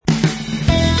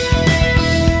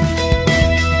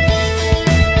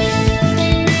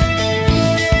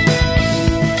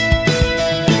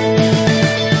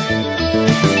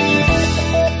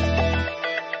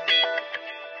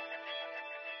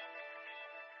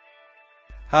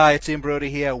Hi, it's Ian Brody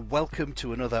here. Welcome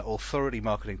to another Authority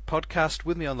Marketing podcast.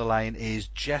 With me on the line is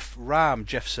Geoff Ramm.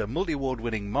 Geoff's a multi-award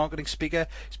winning marketing speaker.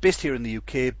 He's based here in the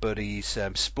UK, but he's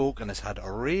spoke and has had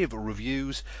a rave of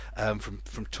reviews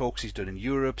from talks he's done in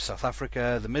Europe, South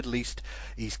Africa, the Middle East.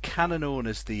 He's kind of known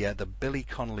as the Billy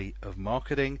Connolly of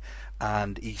marketing,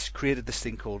 and he's created this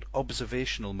thing called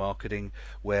observational marketing,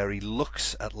 where he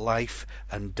looks at life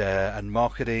and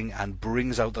marketing and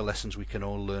brings out the lessons we can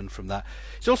all learn from that.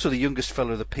 He's also the youngest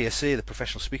fellow of the PSA, the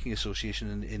Professional Speaking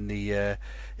Association in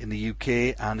the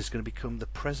UK, and is going to become the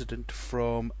president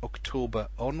from October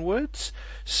onwards.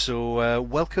 So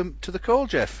welcome to the call,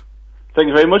 Geoff. Thank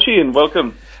you very much, Ian.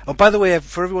 Welcome. Oh, by the way,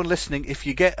 for everyone listening, if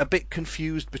you get a bit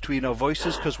confused between our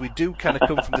voices, because we do kind of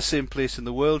come from the same place in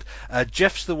the world,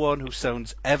 Geoff's the one who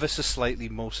sounds ever so slightly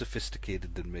more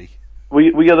sophisticated than me.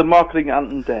 We are the marketing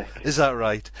ant and deck. Is that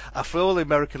right? For all the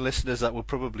American listeners, that will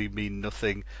probably mean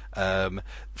nothing.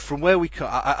 From where we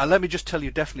come, let me just tell you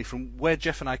definitely, from where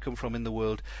Geoff and I come from in the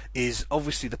world is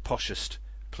obviously the poshest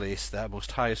place, the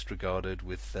most highest regarded,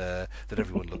 with that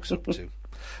everyone looks up to.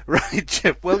 Right,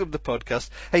 Geoff, welcome to the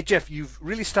podcast. Hey, Geoff, you've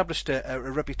really established a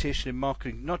reputation in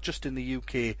marketing, not just in the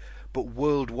UK, but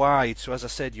worldwide. So as I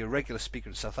said, you're a regular speaker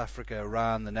in South Africa,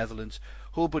 Iran, the Netherlands,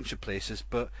 a whole bunch of places.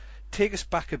 But take us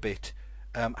back a bit.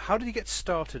 How did you get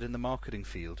started in the marketing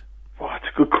field? Oh, that's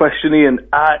a good question, Ian.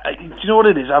 Do you know what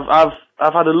it is?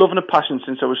 I've had a love and a passion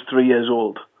since I was 3 years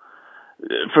old.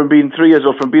 From being 3 years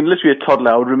old, from being literally a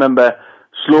toddler, I would remember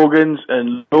slogans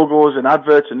and logos and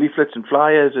adverts and leaflets and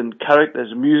flyers and characters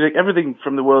and music, everything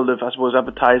from the world of, I suppose,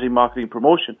 advertising, marketing,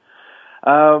 promotion.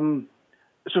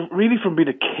 So really from being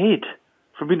a kid,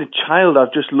 from being a child,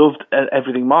 I've just loved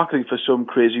everything marketing for some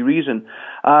crazy reason.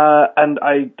 And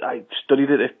I studied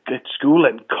it at school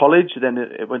and college, then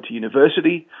I went to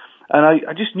university, and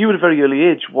I just knew at a very early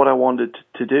age what I wanted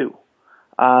to do.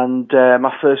 And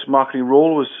my first marketing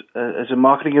role was as a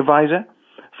marketing advisor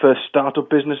for startup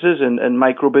businesses and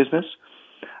micro business.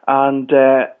 And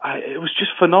it was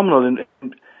just phenomenal. And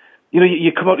you know,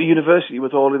 you come out of university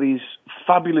with all of these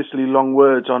fabulously long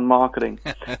words on marketing.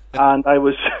 And I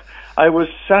was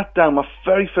sat down, my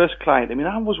very first client, I mean,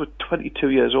 I was 22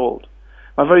 years old.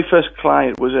 My very first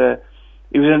client was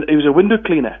he was a window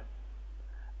cleaner.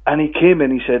 And he came in,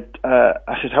 he said,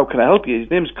 I said, how can I help you? His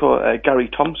name's called Gary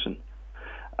Thompson.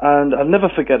 And I'll never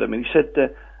forget him. And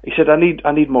he said,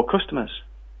 I need more customers.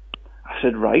 I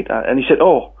said, right. And he said,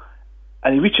 oh.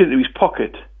 And he reached into his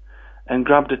pocket and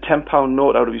grabbed a £10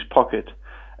 note out of his pocket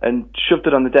and shoved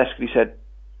it on the desk. And he said,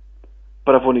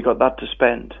 but I've only got that to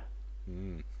spend.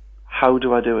 How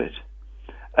do I do it?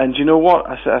 And you know what?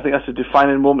 I said, I think that's a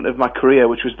defining moment of my career,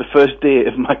 which was the first day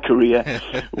of my career,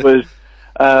 was,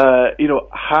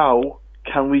 how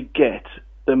can we get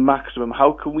the maximum?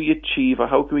 How can we achieve, or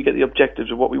how can we get the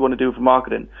objectives of what we want to do for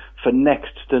marketing for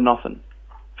next to nothing?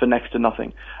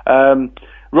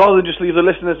 Rather than just leave the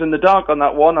listeners in the dark on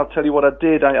that one, I'll tell you what I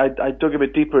did. I dug a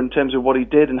bit deeper in terms of what he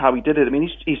did and how he did it. I mean,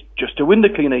 he's just a window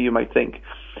cleaner, you might think,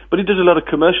 but he does a lot of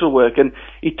commercial work. And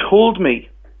he told me,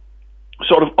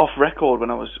 sort of off record,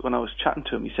 when I was chatting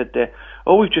to him, he said,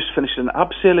 "Oh, we've just finished an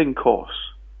abseiling course."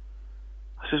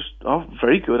 I said, "Oh,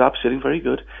 very good, abseiling, very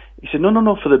good." He said,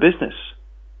 "No, for the business."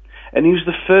 And he was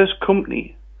the first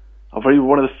company,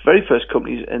 one of the very first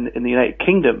companies in the United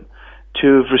Kingdom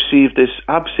to have received this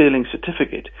abseiling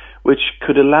certificate, which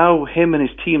could allow him and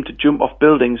his team to jump off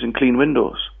buildings and clean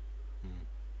windows.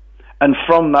 And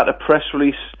from that, a press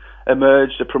release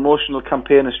emerged, a promotional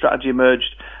campaign, a strategy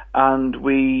emerged, and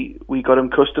we got him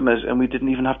customers, and we didn't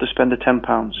even have to spend the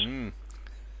 £10.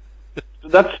 So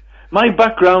that's my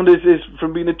background is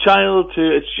from being a child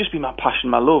to, it's just been my passion,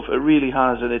 my love. It really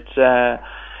has, and it's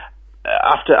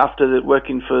after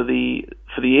working for the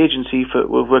agency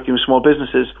with working with small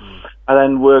businesses, I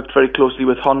then worked very closely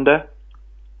with Honda,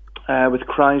 with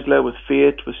Chrysler, with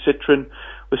Fiat, with Citroen,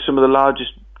 with some of the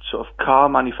largest sort of car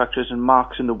manufacturers and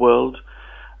marques in the world,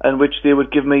 in which they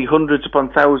would give me hundreds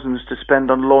upon thousands to spend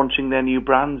on launching their new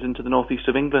brands into the northeast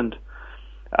of England.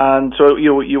 And so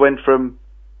you went from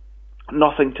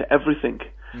nothing to everything,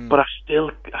 but I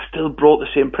still brought the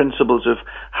same principles of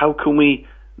how can we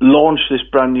launch this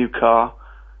brand new car,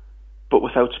 but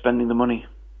without spending the money.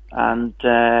 And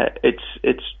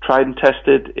it's tried and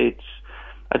tested.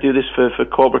 I do this for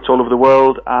corporates all over the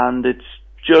world, and it's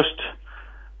as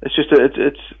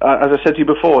I said to you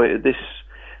before, this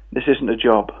isn't a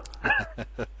job.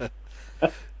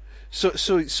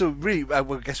 So really, I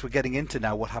guess we're getting into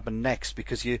now what happened next,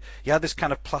 because you had this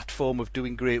kind of platform of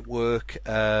doing great work,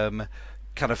 kind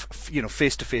of,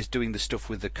 face to face doing the stuff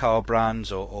with the car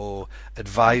brands or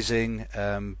advising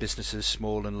businesses,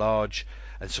 small and large.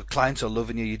 and so clients are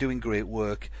loving you. You're doing great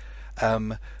work.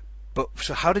 But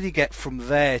so how did you get from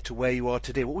there to where you are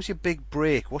today? What was your big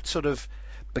break? What sort of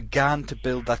began to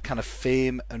build that kind of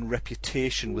fame and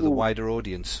reputation with a wider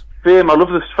audience? Fame. I love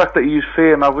the fact that you use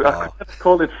fame. I could never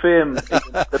call it fame.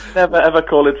 I'd never ever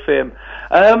call it fame.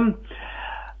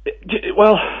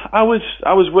 Well, I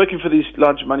was working for these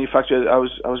large manufacturers. I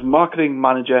was marketing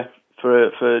manager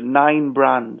for 9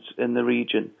 brands in the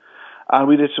region, and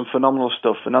we did some phenomenal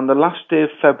stuff. And on the last day of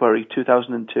February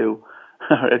 2002,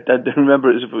 I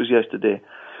remember it as if it was yesterday,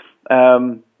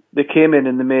 they came in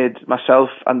and they made myself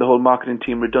and the whole marketing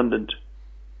team redundant.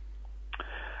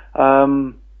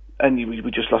 And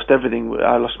we just lost everything.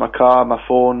 I lost my car, my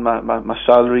phone, my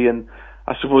salary, and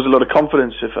I suppose a lot of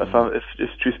confidence, if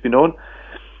truth be known.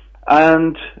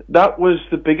 And that was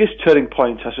the biggest turning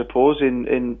point, I suppose,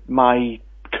 in my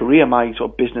career, my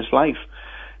sort of business life.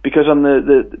 Because on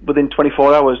within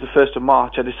 24 hours, the 1st of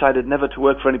March, I decided never to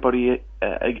work for anybody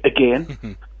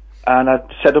again. And I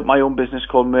set up my own business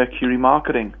called Mercury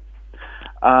Marketing.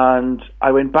 And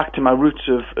I went back to my roots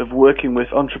of working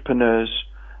with entrepreneurs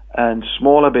and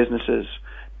smaller businesses,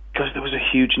 because there was a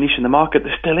huge niche in the market.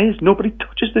 There still is. Nobody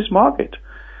touches this market.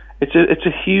 It's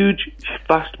a huge,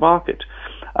 vast market.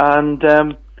 And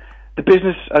the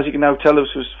business, as you can now tell, was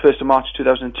 1st of March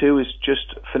 2002, has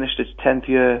just finished its 10th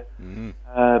year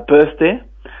birthday.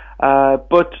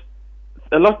 But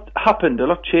a lot happened, a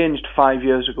lot changed 5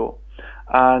 years ago.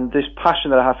 And this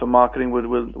passion that I have for marketing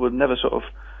will never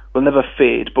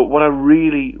fade. But what I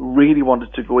really, really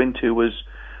wanted to go into was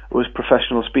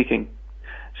professional speaking.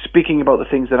 Speaking about the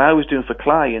things that I was doing for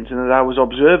clients and that I was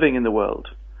observing in the world,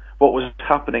 what was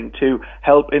happening to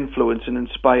help influence and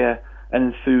inspire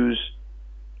and enthuse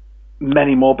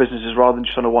many more businesses rather than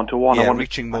just on a one-to-one. Yeah,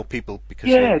 reaching more people because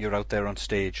you're out there on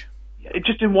stage.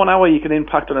 Just in 1 hour you can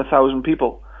impact on 1,000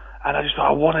 people. And I just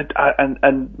thought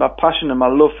and my passion and my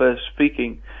love for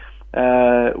speaking,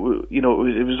 it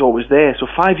was always there. So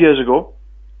 5 years ago,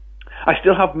 I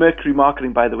still have Mercury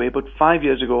Marketing, by the way, but 5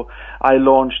 years ago, I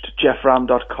launched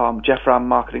GeoffRamm.com, Geoff Ramm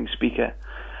Marketing Speaker.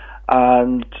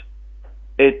 And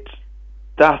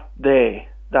that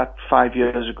 5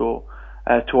 years ago,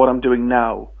 to what I'm doing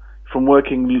now, from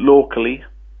working locally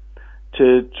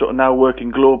to sort of now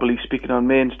working globally, speaking on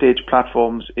main stage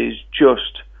platforms, is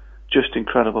just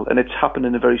incredible. And it's happened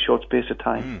in a very short space of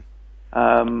time.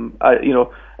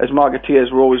 As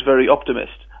marketeers, we're always very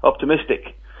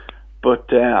optimistic.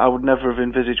 But I would never have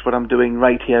envisaged what I'm doing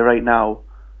right here, right now,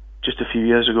 just a few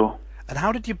years ago. And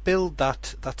how did you build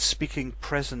that speaking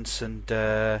presence and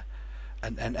how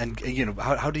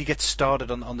do you get started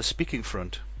on the speaking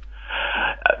front?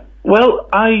 Well,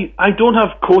 I don't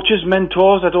have coaches,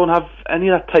 mentors. I don't have any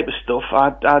of that type of stuff.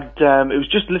 It was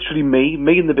just literally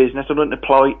me in the business. I don't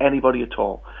employ anybody at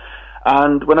all.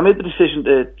 And when I made the decision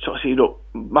to sort of say,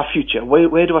 my future,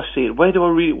 where do I see it? What do I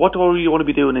really want to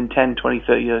be doing in 10, 20,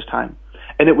 30 years' time?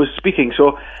 And it was speaking.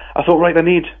 So I thought, right, I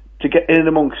need to get in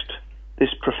amongst this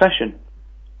profession.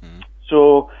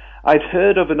 So I'd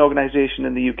heard of an organisation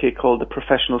in the UK called the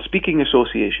Professional Speaking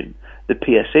Association, the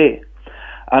PSA.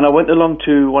 And I went along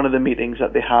to one of the meetings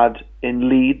that they had in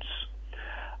Leeds.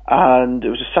 And it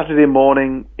was a Saturday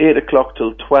morning, 8 o'clock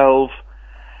till 12.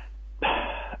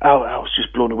 I was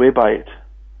just blown away by it.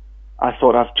 I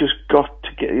thought, I've just got to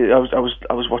get. I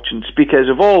was watching speakers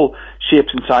of all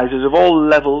shapes and sizes, of all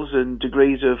levels and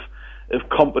degrees of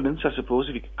competence, I suppose,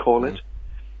 if you could call it.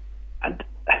 And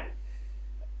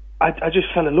I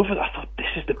just fell in love with it. I thought,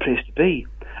 this is the place to be.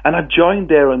 And I joined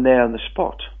there on the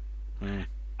spot.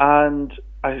 And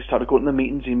I started going to the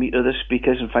meetings. You meet other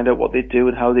speakers and find out what they do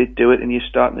and how they do it, and you're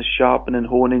starting to sharpen and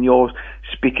hone in your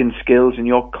speaking skills and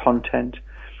your content.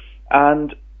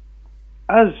 And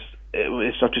as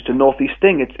it's not just a northeast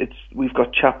thing, we've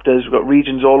got chapters, we've got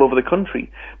regions all over the country,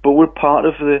 but we're part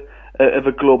of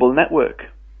a global network.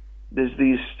 There's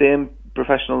these same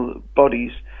professional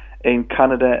bodies in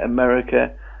Canada,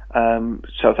 America,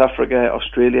 South Africa,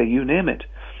 Australia, you name it.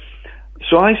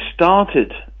 So I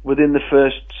started within the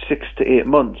first 6 to 8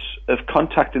 months of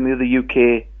contacting the other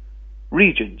UK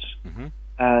regions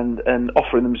and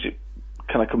offering them,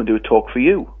 can I come and do a talk for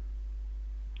you?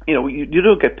 You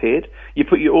don't get paid. You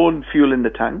put your own fuel in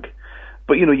the tank,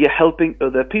 but you're helping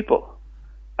other people,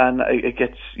 and it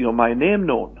gets my name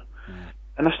known.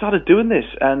 And I started doing this,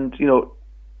 and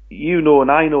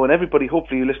and I know, and everybody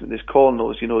hopefully who listen to this call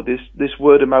knows. This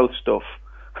word of mouth stuff.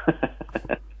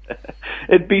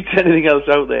 It beats anything else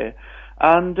out there,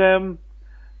 and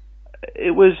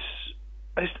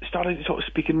I started sort of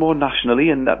speaking more nationally,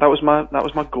 and that was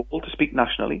my goal, to speak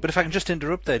nationally. But if I can just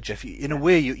interrupt there, Geoff, in a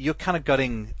way, you're kind of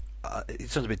getting it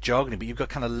sounds a bit jargony, but you've got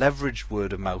kind of leveraged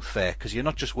word of mouth there, because you're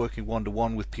not just working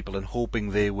one-to-one with people and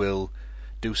hoping they will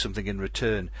do something in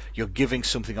return. You're giving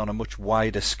something on a much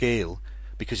wider scale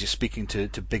because you're speaking to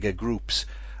bigger groups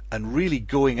and really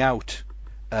going out.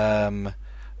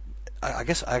 I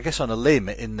guess on a limb,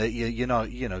 in that you're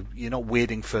not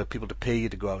waiting for people to pay you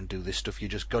to go out and do this stuff. You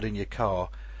just got in your car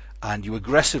and you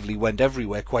aggressively went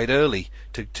everywhere quite early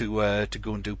to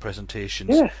go and do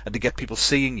presentations and to get people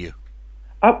seeing you.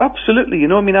 Absolutely, you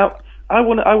know. I mean, I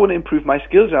want to improve my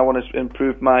skills. I want to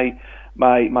improve my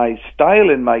style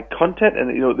and my content.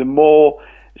 And you know, the more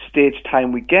stage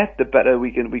time we get, the better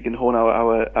we can hone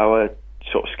our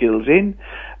sort of skills in.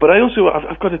 But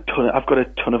I've got a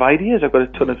ton of ideas. I've got a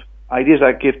ton of ideas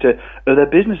I give to other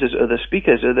businesses, other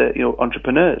speakers, other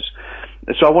entrepreneurs.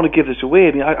 So I want to give this away.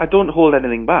 I mean, I don't hold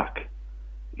anything back.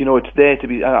 You know, it's there to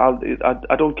be.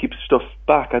 I don't keep stuff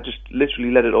back. I just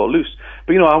literally let it all loose.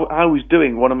 But you know, I was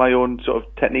doing one of my own sort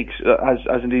of techniques,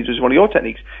 as indeed was one of your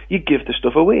techniques. You give the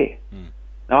stuff away.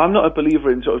 Now, I'm not a believer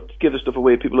in sort of give the stuff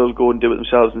away. People will go and do it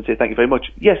themselves and say thank you very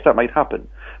much. Yes, that might happen,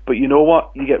 but you know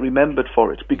what? You get remembered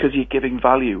for it because you're giving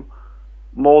value.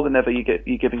 More than ever,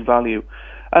 you're giving value.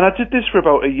 And I did this for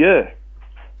about a year,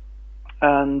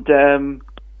 and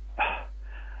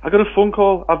I got a phone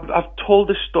call. I've told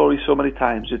this story so many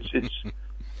times.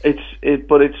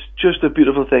 But it's just a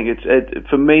beautiful thing.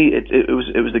 For me, it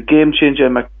was the game changer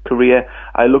in my career.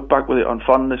 I look back with it on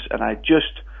fondness, and I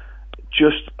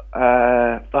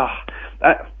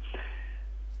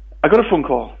got a phone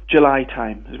call July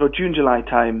time. It was about June, July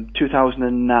time,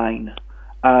 2009,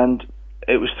 and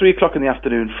it was 3:00 in the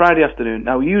afternoon, Friday afternoon.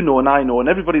 Now you know, and I know, and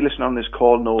everybody listening on this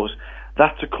call knows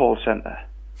that's a call centre,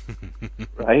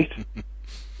 right?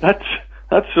 That's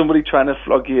somebody trying to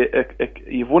flog you.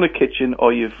 You've won a kitchen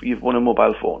or you've won a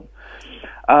mobile phone,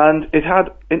 and it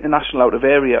had international out of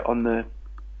area on the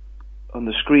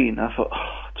screen. I thought,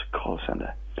 it's a call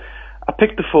centre. I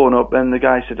picked the phone up and the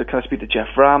guy said, "Can I speak to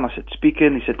Geoff Ramm?" I said,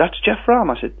 "Speaking." He said, "That's Geoff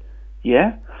Ramm." I said,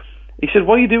 "Yeah." He said,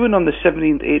 "What are you doing on the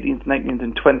 17th, 18th, 19th,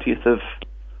 and 20th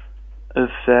of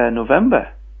November?"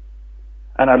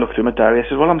 And I looked through my diary. I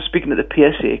said, "Well, I'm speaking at the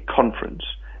PSA conference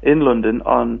in London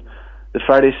on the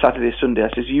Friday, Saturday, Sunday." I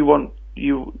says, "You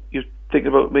thinking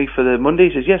about me for the Monday?"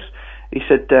 He says, "Yes." He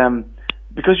said,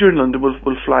 "Because you're in London,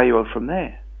 we'll fly you out from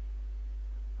there."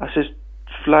 I says,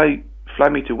 "Fly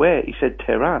me to where?" He said,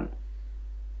 "Tehran."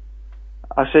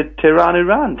 I said, "Tehran,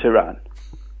 Iran, Tehran."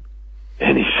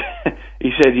 And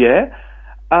he said, "Yeah."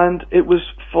 And it was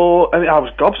I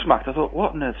was gobsmacked. I thought,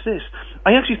 what on earth is this?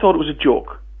 I actually thought it was a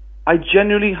joke. I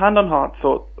genuinely, hand on heart,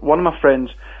 thought one of my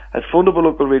friends had phoned up a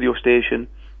local radio station.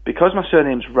 Because my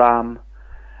surname's Ram,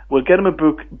 we'll get him a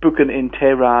booking in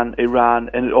Tehran, Iran,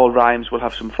 and it all rhymes. We'll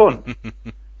have some fun.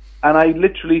 And I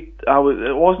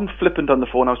wasn't flippant on the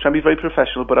phone. I was trying to be very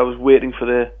professional, but I was waiting for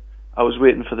the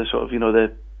sort of,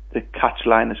 the catch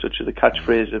line as such, or the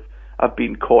catchphrase of "I've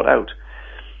been caught out."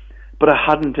 But I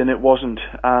hadn't, and it wasn't,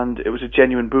 and it was a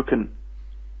genuine booking.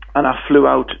 And I flew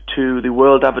out to the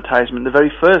World Advertisement, the very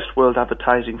first World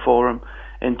Advertising Forum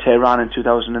in Tehran in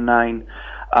 2009.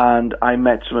 And I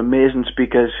met some amazing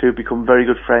speakers who've become very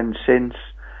good friends since.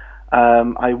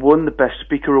 I won the Best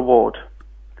Speaker Award,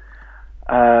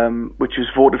 which was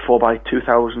voted for by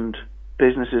 2,000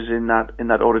 businesses in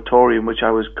that auditorium, which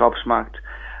I was gobsmacked.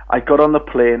 I got on the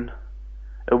plane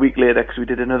a week later because we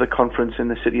did another conference in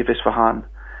the city of Isfahan.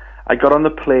 I got on the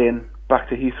plane back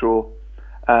to Heathrow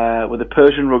with a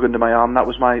Persian rug under my arm. That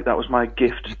was my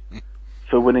gift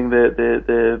for winning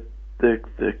the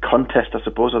contest, I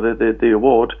suppose, or the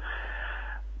award.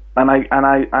 And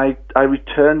I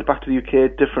returned back to the UK a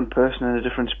different person and a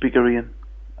different speaker, Ian.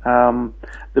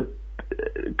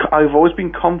 I've always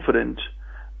been confident,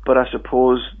 but I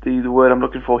suppose the word I'm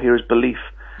looking for here is belief,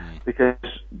 because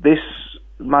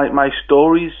my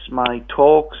stories, my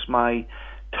talks, my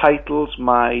titles,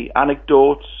 my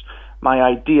anecdotes, my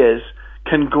ideas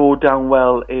can go down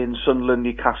well in Sunderland,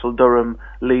 Newcastle, Durham,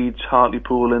 Leeds,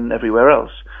 Hartlepool, and everywhere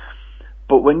else.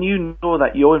 But when you know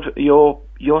that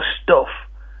your stuff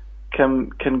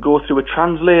can go through a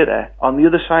translator on the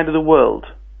other side of the world,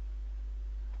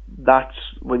 that's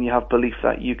when you have belief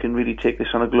that you can really take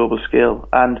this on a global scale.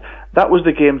 And that was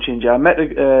the game changer. I met,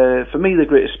 for me, the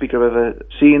greatest speaker I've ever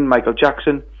seen, Michael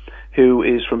Jackson, who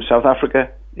is from South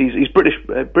Africa. He's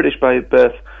British by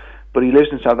birth, but he lives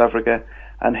in South Africa,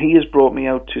 and he has brought me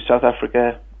out to South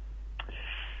Africa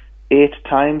 8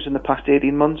 times in the past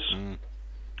 18 months.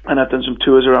 And I've done some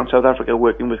tours around South Africa,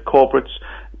 working with corporates,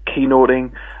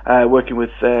 keynoting, working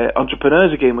with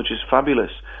entrepreneurs again, which is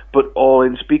fabulous, but all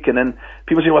in speaking. And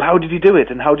people say, well, how did you do it?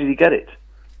 And how did you get it?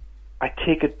 I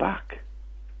take it back.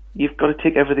 you've got to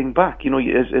take everything back. You know,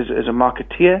 as a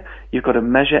marketeer, you've got to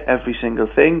measure every single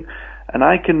thing. And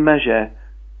I can measure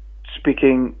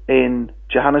speaking in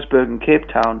Johannesburg and Cape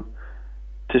Town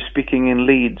to speaking in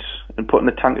Leeds and putting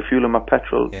a tank of fuel in my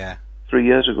petrol 3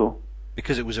 years ago.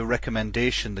 Because it was a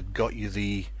recommendation that got you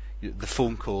the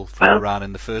phone call from Iran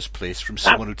in the first place, from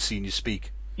someone who'd seen you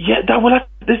speak. Yeah,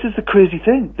 this is the crazy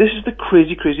thing. This is the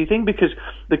crazy thing, because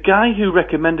the guy who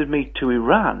recommended me to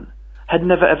Iran had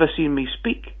never ever seen me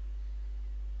speak.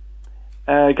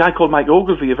 A guy called Mike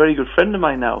Ogilvie, a very good friend of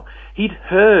mine now, he'd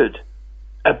heard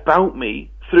about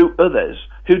me through others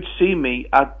who'd seen me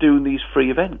at doing these free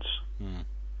events.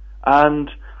 And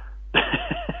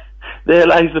there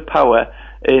lies the power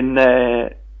in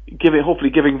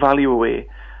hopefully giving value away.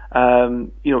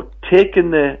 You know,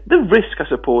 taking the risk, I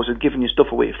suppose, of giving your stuff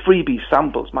away, freebie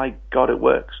samples. My God, it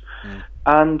works.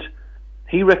 And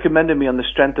he recommended me on the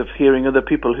strength of hearing other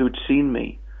people who'd seen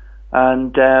me,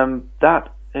 and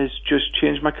that has just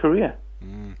changed my career.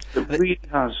 It really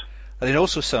has. And it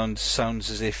also sounds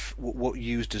as if what you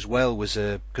used as well was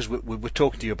because we're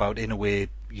talking to you about, in a way,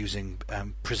 using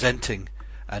presenting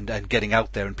and getting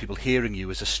out there and people hearing you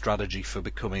as a strategy for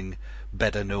becoming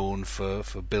better known, for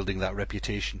building that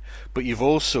reputation. But you've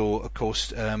also, of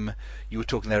course, you were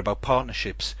talking there about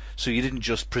partnerships. So you didn't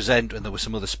just present and there were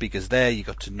some other speakers there. You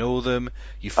got to know them.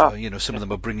 You know, some of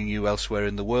them are bringing you elsewhere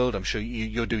in the world. I'm sure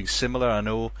you're doing similar. I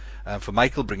know for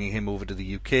Michael, bringing him over to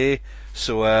the UK.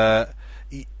 So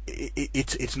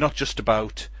it's not just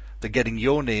about the getting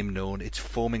your name known. It's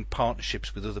forming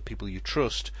partnerships with other people you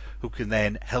trust who can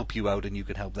then help you out and you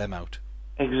can help them out.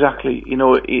 Exactly. You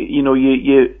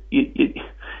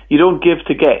don't give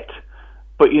to get,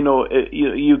 but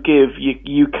you give,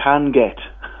 you can get.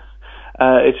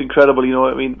 It's incredible. You know,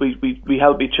 I mean, we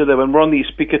help each other when we're on these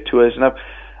speaker tours, and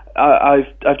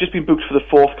I've just been booked for the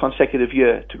 4th consecutive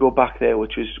year to go back there,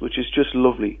 which is just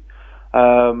lovely,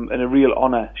 and a real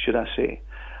honour, should I say.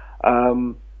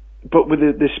 But with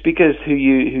the speakers who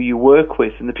you work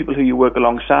with and the people who you work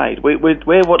alongside, we're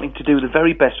wanting to do the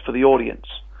very best for the audience.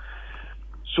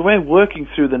 So we're working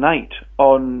through the night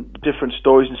on different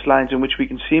stories and slides in which we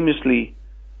can seamlessly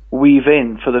weave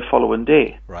in for the following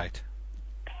day. Right.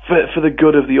 For the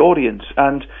good of the audience.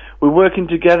 And we're working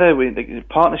together, we're in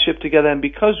partnership together, and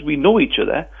because we know each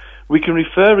other, we can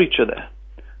refer each other.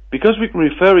 Because we can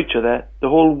refer each other, the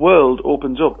whole world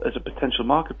opens up as a potential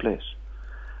marketplace.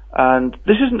 And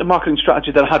this isn't a marketing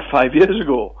strategy that I had 5 years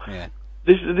ago. Yeah.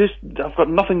 This I've got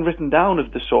nothing written down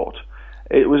of the sort.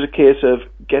 It was a case of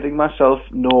getting myself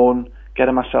known,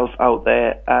 getting myself out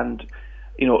there, and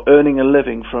earning a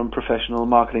living from professional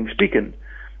marketing speaking.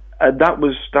 That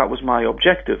was my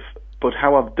objective. But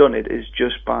how I've done it is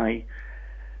just by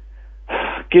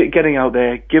getting out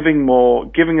there, giving more,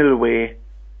 giving it away,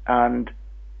 and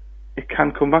it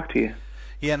can come back to you.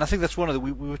 Yeah, and I think that's one of the...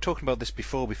 We were talking about this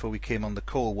before we came on the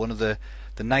call. One of the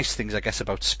nice things, I guess,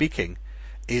 about speaking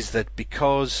is that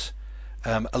because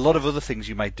a lot of other things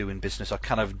you might do in business are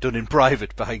kind of done in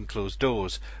private behind closed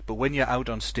doors, but when you're out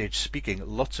on stage speaking,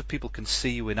 lots of people can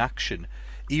see you in action.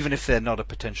 Even if they're not a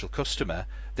potential customer,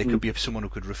 they could be someone who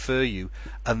could refer you.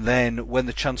 And then when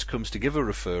the chance comes to give a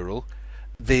referral,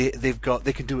 they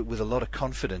can do it with a lot of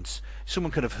confidence.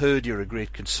 Someone could have heard you're a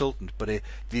great consultant, but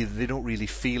they don't really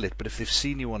feel it. But if they've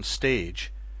seen you on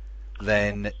stage,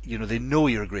 then they know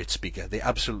you're a great speaker. They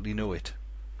absolutely know it.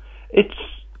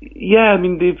 I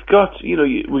mean, they've got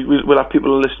we'll have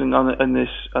people listening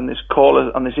on this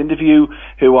call, on this interview,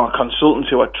 who are consultants,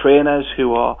 who are trainers,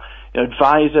 who are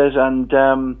advisors, and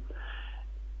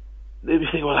they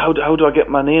say, well, how do I get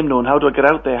my name known? How do I get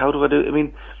out there? How do I do? I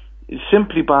mean,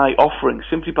 simply by offering,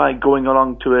 simply by going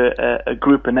along to a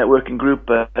group, a networking group,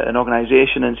 an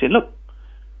organisation, and saying, look,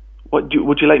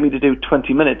 would you like me to do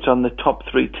 20 minutes on the top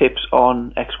 3 tips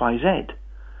on XYZ?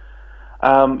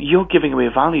 You're giving away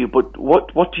value, but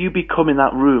what do you become in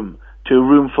that room, to a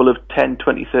room full of 10,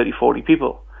 20, 30, 40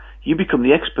 people? You become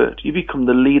the expert. You become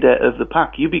the leader of the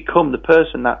pack. You become the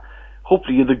person that,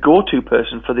 hopefully, you're the go-to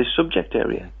person for this subject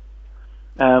area.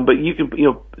 But you can,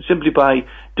 simply by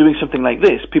doing something like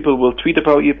this, people will tweet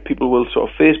about you, people will sort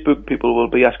of Facebook, people will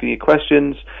be asking you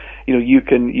questions. You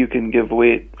can give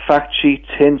away fact sheets,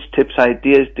 hints, tips,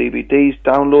 ideas, DVDs,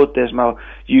 download. There's my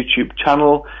YouTube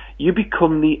channel. You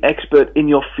become the expert in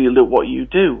your field at what you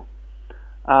do.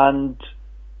 And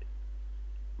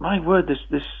my word,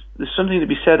 there's something to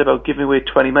be said about giving away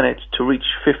 20 minutes to reach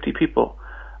 50 people.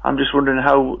 I'm just wondering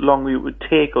how long it would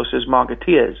take us as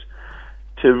marketeers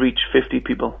to reach 50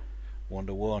 people. 1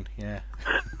 to 1, yeah.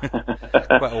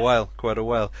 Quite a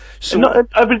while. So not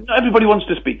everybody wants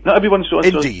to speak. Not everybody wants to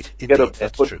Indeed, get up there.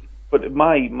 That's true. But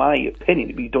my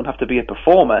opinion, you don't have to be a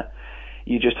performer.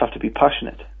 You just have to be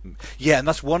passionate. Yeah, and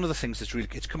that's one of the things that's really,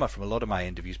 it's come out from a lot of my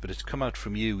interviews, but it's come out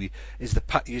from you,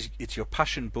 it's your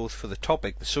passion both for the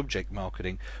topic, the subject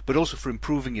marketing, but also for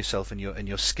improving yourself and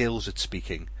your skills at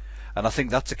speaking. And I think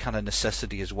that's a kind of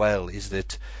necessity as well, is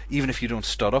that even if you don't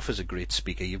start off as a great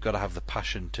speaker, you've got to have the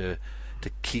passion to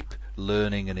keep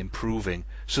learning and improving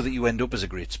so that you end up as a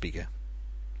great speaker.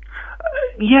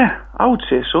 Yeah, I would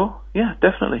say so. Yeah,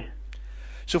 definitely.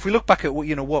 So if we look back at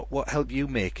what helped you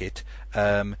make it,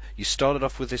 you started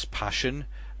off with this passion,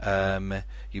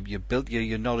 you built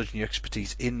your knowledge and your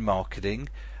expertise in marketing,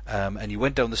 and you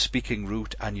went down the speaking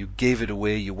route and you gave it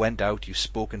away. You went out, you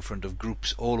spoke in front of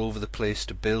groups all over the place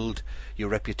to build your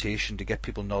reputation, to get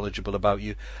people knowledgeable about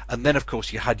you, and then of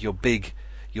course you had your big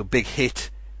hit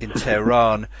in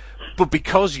Tehran, but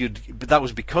that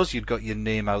was because you'd got your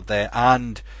name out there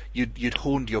and you'd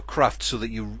honed your craft so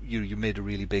that you made a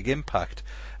really big impact.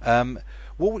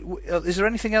 Is there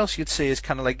anything else you'd say is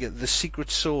kind of like the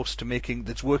secret sauce to making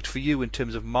that's worked for you in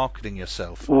terms of marketing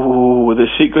yourself? Ooh, the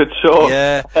secret sauce.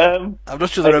 Yeah, I'm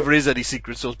not sure there ever is any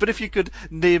secret sauce, but if you could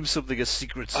name something as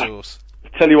secret sauce. I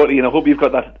tell you what, Ian, I hope you've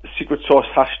got that secret sauce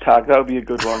hashtag. That would be a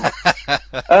good one.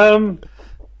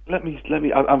 Let me.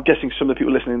 I'm guessing some of the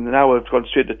people listening now have gone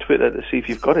straight to Twitter to see if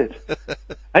you've got it.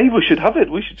 Hey, we should have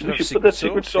it. We should put the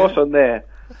secret sauce on there.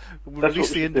 We'll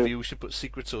release the interview. We should put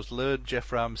secret sauce. Learn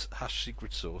Geoff Ramm's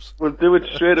 #secret sauce. We'll do it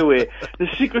straight away. The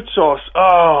secret sauce.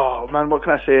 Oh man, what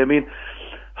can I say? I mean,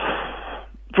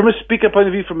 from a speaker point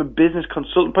of view, from a business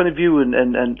consultant point of view,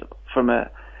 and from a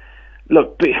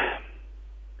look,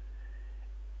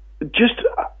 just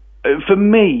for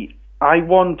me, I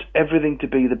want everything to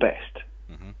be the best.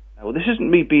 Well, this isn't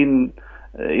me being,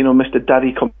 Mr.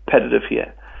 Daddy competitive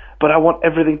here, but I want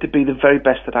everything to be the very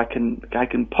best that I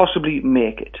can possibly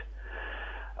make it.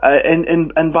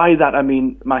 And by that I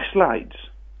mean my slides.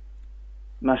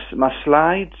 My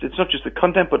slides. It's not just the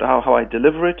content, but how I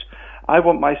deliver it. I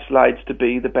want my slides to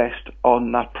be the best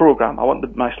on that program. I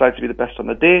want my slides to be the best on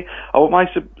the day. I want my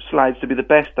slides to be the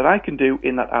best that I can do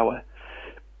in that hour.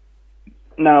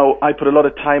 Now, I put a lot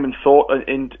of time and thought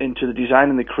into the design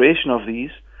and the creation of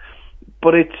these.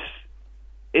 But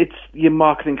it's your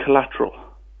marketing collateral.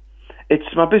 It's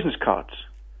my business cards.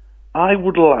 I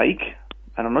would like,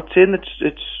 and I'm not saying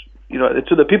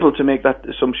it's other people to make that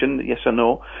assumption, yes or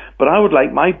no, but I would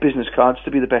like my business cards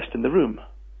to be the best in the room.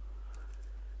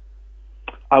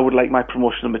 I would like my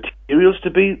promotional materials to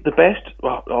be the best,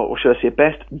 or should I say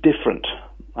best, different.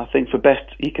 I think for best,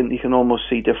 you can almost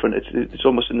see different. It's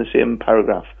almost in the same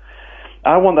paragraph.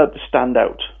 I want that to stand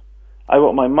out. I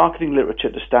want my marketing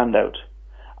literature to stand out.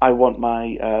 I want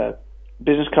my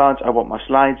business cards. I want my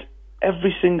slides.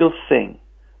 Every single thing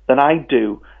that I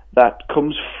do that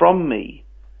comes from me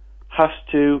has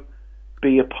to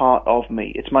be a part of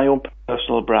me. It's my own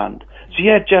personal brand. So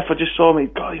yeah, Geoff, I just saw me.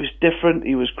 God, he was different.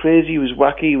 He was crazy. He was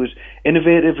wacky. He was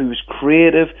innovative. He was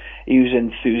creative. He was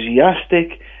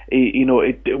enthusiastic. We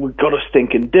got us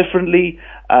thinking differently,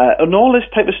 and all this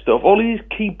type of stuff. All these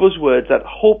key buzzwords that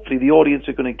hopefully the audience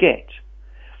are going to get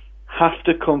have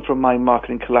to come from my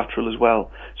marketing collateral as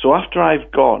well. So after I've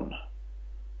gone,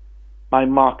 my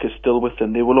mark is still with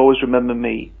them. They will always remember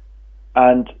me.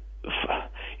 And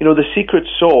the secret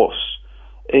sauce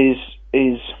is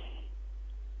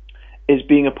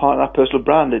being a part of that personal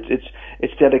brand.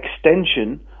 It's that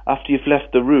extension after you've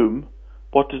left the room.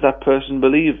 What does that person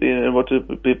believe? What does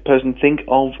the person think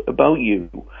of about you?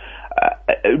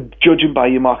 Judging by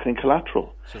your marketing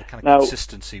collateral. So the kind of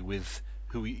consistency with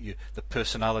the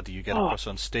personality you get across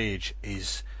on stage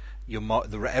is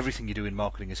everything you do in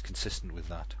marketing is consistent with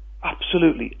that.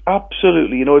 Absolutely.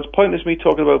 It's pointless me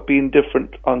talking about being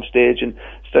different on stage and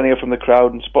standing out from the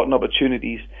crowd and spotting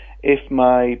opportunities if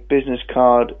my business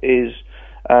card is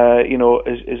a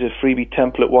freebie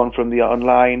template one from the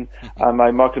online, and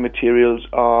my marketing materials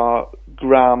are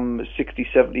 60,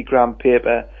 70 gram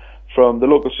paper from the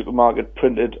local supermarket,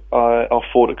 printed or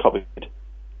photocopied.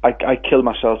 I kill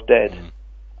myself dead.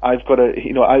 I've got to,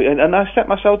 and I set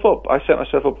myself up.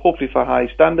 Hopefully for high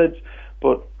standards,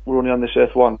 but we're only on this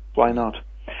earth once. Why not?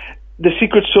 The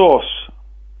secret sauce,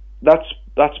 that's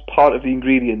part of the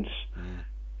ingredients.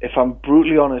 If I'm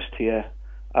brutally honest here,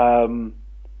 I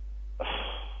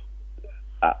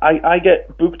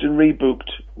get booked and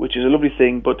rebooked, which is a lovely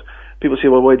thing, but people say,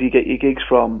 well, where do you get your gigs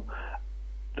from?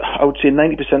 I would say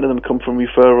 90% of them come from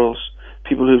referrals,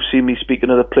 people who've seen me speak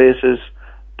in other places,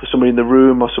 put somebody in the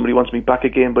room, or somebody wants me back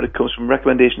again, but it comes from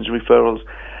recommendations and referrals.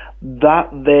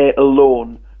 That there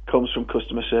alone comes from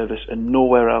customer service and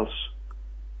nowhere else.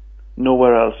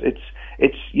 Nowhere else.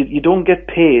 You don't get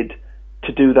paid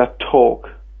to do that talk.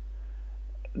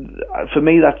 for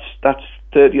me, that's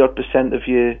 30% of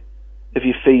your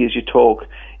fee as you talk.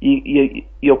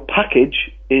 Your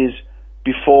package is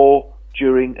before,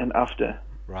 during, and after.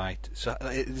 Right. So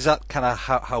is that kind of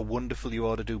how wonderful you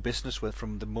are to do business with,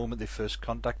 from the moment they first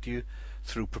contact you,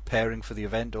 through preparing for the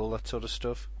event, all that sort of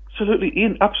stuff? Absolutely,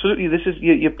 Ian. Absolutely. This is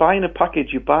you're buying a package.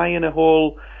 You're buying a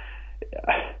whole.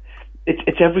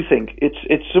 It's everything.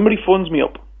 It's somebody phones me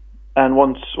up and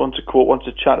wants a quote, wants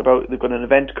to chat about. They've got an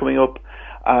event coming up,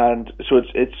 and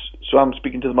so I'm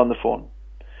speaking to them on the phone,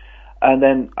 and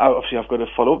then obviously I've got to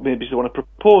follow up. Maybe they want a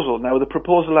proposal. Now the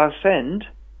proposal I send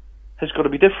has got to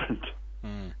be different.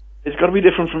 It's got to be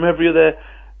different from every other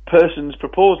person's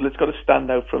proposal. It's got to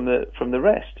stand out from the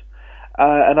rest.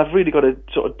 And I've really got to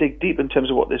sort of dig deep in terms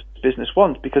of what this business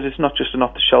wants, because it's not just an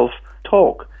off-the-shelf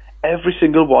talk. Every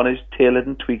single one is tailored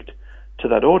and tweaked to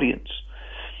that audience.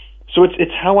 So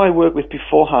it's how I work with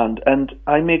beforehand, and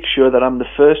I make sure that I'm the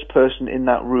first person in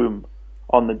that room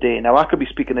on the day. Now, I could be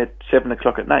speaking at 7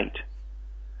 o'clock at night,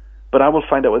 but I will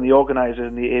find out when the organizer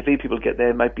and the AV people get there.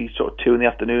 It might be sort of 2 in the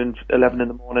afternoon, 11 in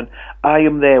the morning. I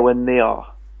am there when they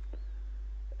are.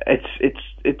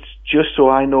 It's just so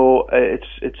I know.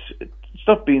 It's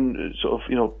not being sort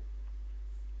of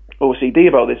OCD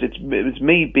about this. It's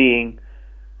me being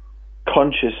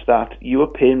conscious that you are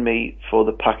paying me for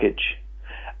the package,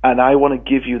 and I want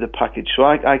to give you the package. So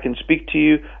I can speak to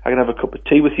you, I can have a cup of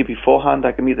tea with you beforehand,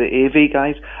 I can meet the AV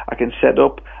guys, I can set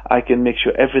up, I can make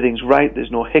sure everything's right,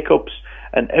 there's no hiccups,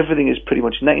 and everything is pretty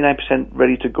much 99%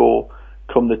 ready to go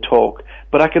come the talk.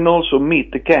 But I can also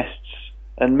meet the guests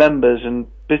and members and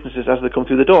businesses as they come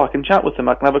through the door. I can chat with them,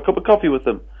 I can have a cup of coffee with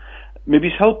them, maybe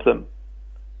help them,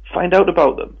 find out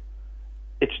about them.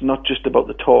 It's not just about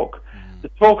the talk. The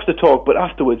talk's the talk, but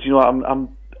afterwards,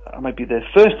 I might be the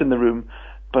first in the room,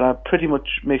 but I pretty much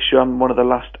make sure I'm one of the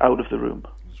last out of the room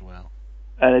as well.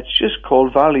 And it's just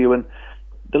called value. And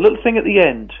the little thing at the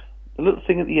end,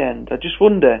 I just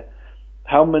wonder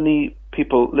how many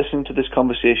people listening to this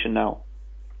conversation now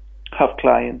have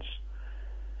clients.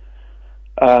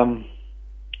 And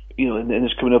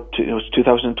it's coming up to, it's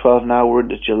 2012 now, we're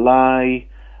into July.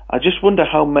 I just wonder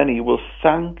how many will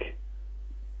thank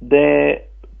their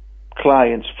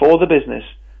clients for the business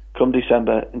come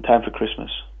December in time for Christmas.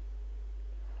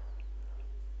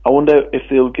 I wonder if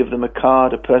they'll give them a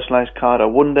card, a personalised card. I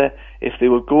wonder if they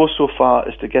will go so far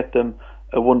as to get them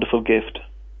a wonderful gift.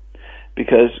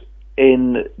 Because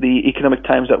in the economic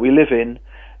times that we live in,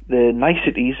 the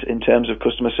niceties in terms of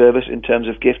customer service, in terms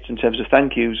of gifts, in terms of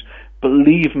thank yous,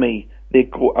 believe me, they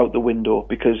go out the window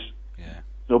because there's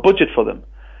no budget for them.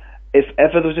 If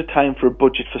ever there was a time for a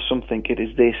budget for something, it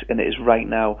is this, and it is right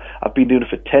now. I've been doing it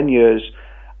for 10 years,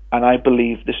 and I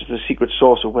believe this is the secret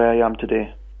source of where I am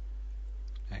today.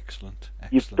 Excellent.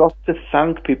 You've got to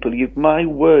thank people. My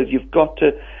word, you've got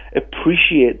to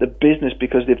appreciate the business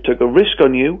because they've took a risk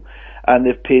on you, and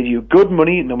they've paid you good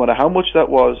money, no matter how much that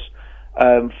was,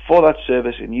 for that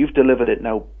service, and you've delivered it.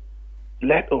 Now,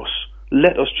 let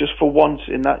us just for once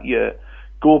in that year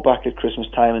go back at Christmas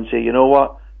time and say, you know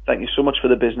what? Thank you so much for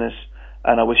the business,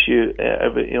 and I wish you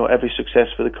every success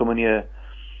for the coming year.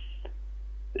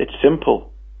 It's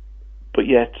simple, but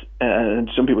yet, and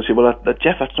some people say, well,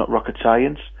 Geoff, that's not rocket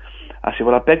science. I say,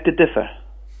 well, I beg to differ.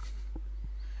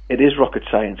 It is rocket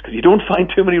science, because you don't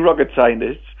find too many rocket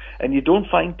scientists, and you don't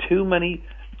find too many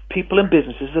people and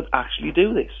businesses that actually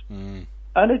do this.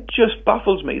 And it just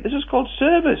baffles me. This is called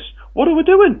service. What are we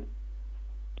doing?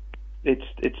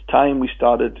 It's time we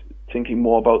started thinking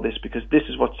more about this, because this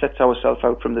is what sets ourselves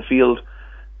out from the field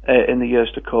in the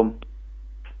years to come.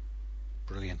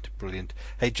 Brilliant.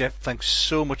 Hey, Geoff, thanks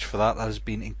so much for that. That has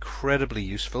been incredibly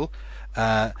useful.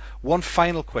 One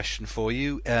final question for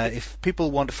you. If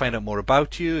people want to find out more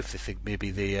about you, if they think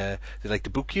maybe they like to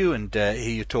book you and hear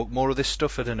you talk more of this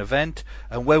stuff at an event,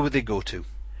 and where would they go to?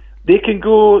 They can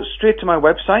go straight to my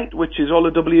website, which is all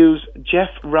the W's,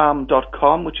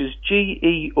 geofframm.com, which is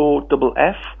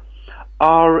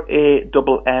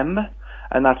GeoffRamm,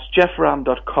 and that's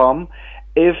geofframm.com.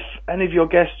 If any of your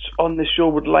guests on this show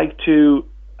would like to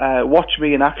watch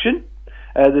me in action,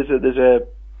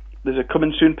 there's a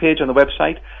coming soon page on the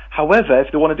website. However,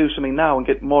 if they want to do something now and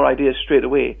get more ideas straight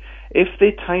away, if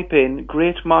they type in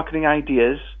Great Marketing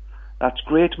Ideas, that's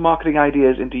Great Marketing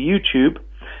Ideas into YouTube,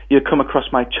 you'll come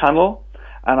across my channel,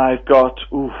 and I've got,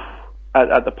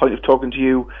 at the point of talking to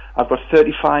you, I've got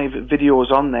 35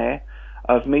 videos on there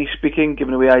of me speaking,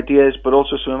 giving away ideas, but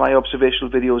also some of my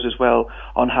observational videos as well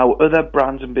on how other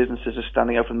brands and businesses are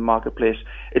standing out from the marketplace.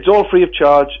 It's all free of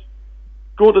charge.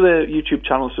 Go to the YouTube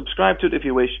channel, subscribe to it if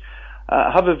you wish,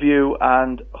 have a view,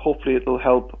 and hopefully it'll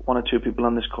help one or two people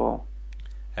on this call.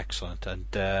 Excellent. And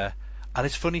And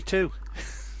it's funny too.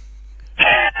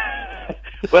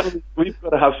 Well, we've got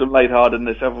to have some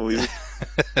lightheartedness, haven't we?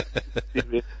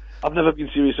 I've never been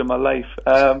serious in my life.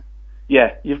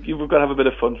 Yeah, you've got to have a bit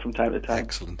of fun from time to time.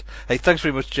 Excellent. Hey, thanks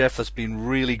very much, Geoff. That's been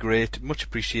really great. Much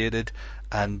appreciated.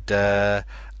 And I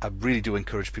really do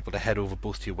encourage people to head over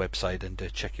both to your website and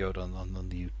check you out on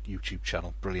the YouTube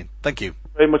channel. Brilliant. Thank you.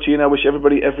 Very much, Ian. I wish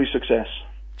everybody every success.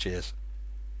 Cheers.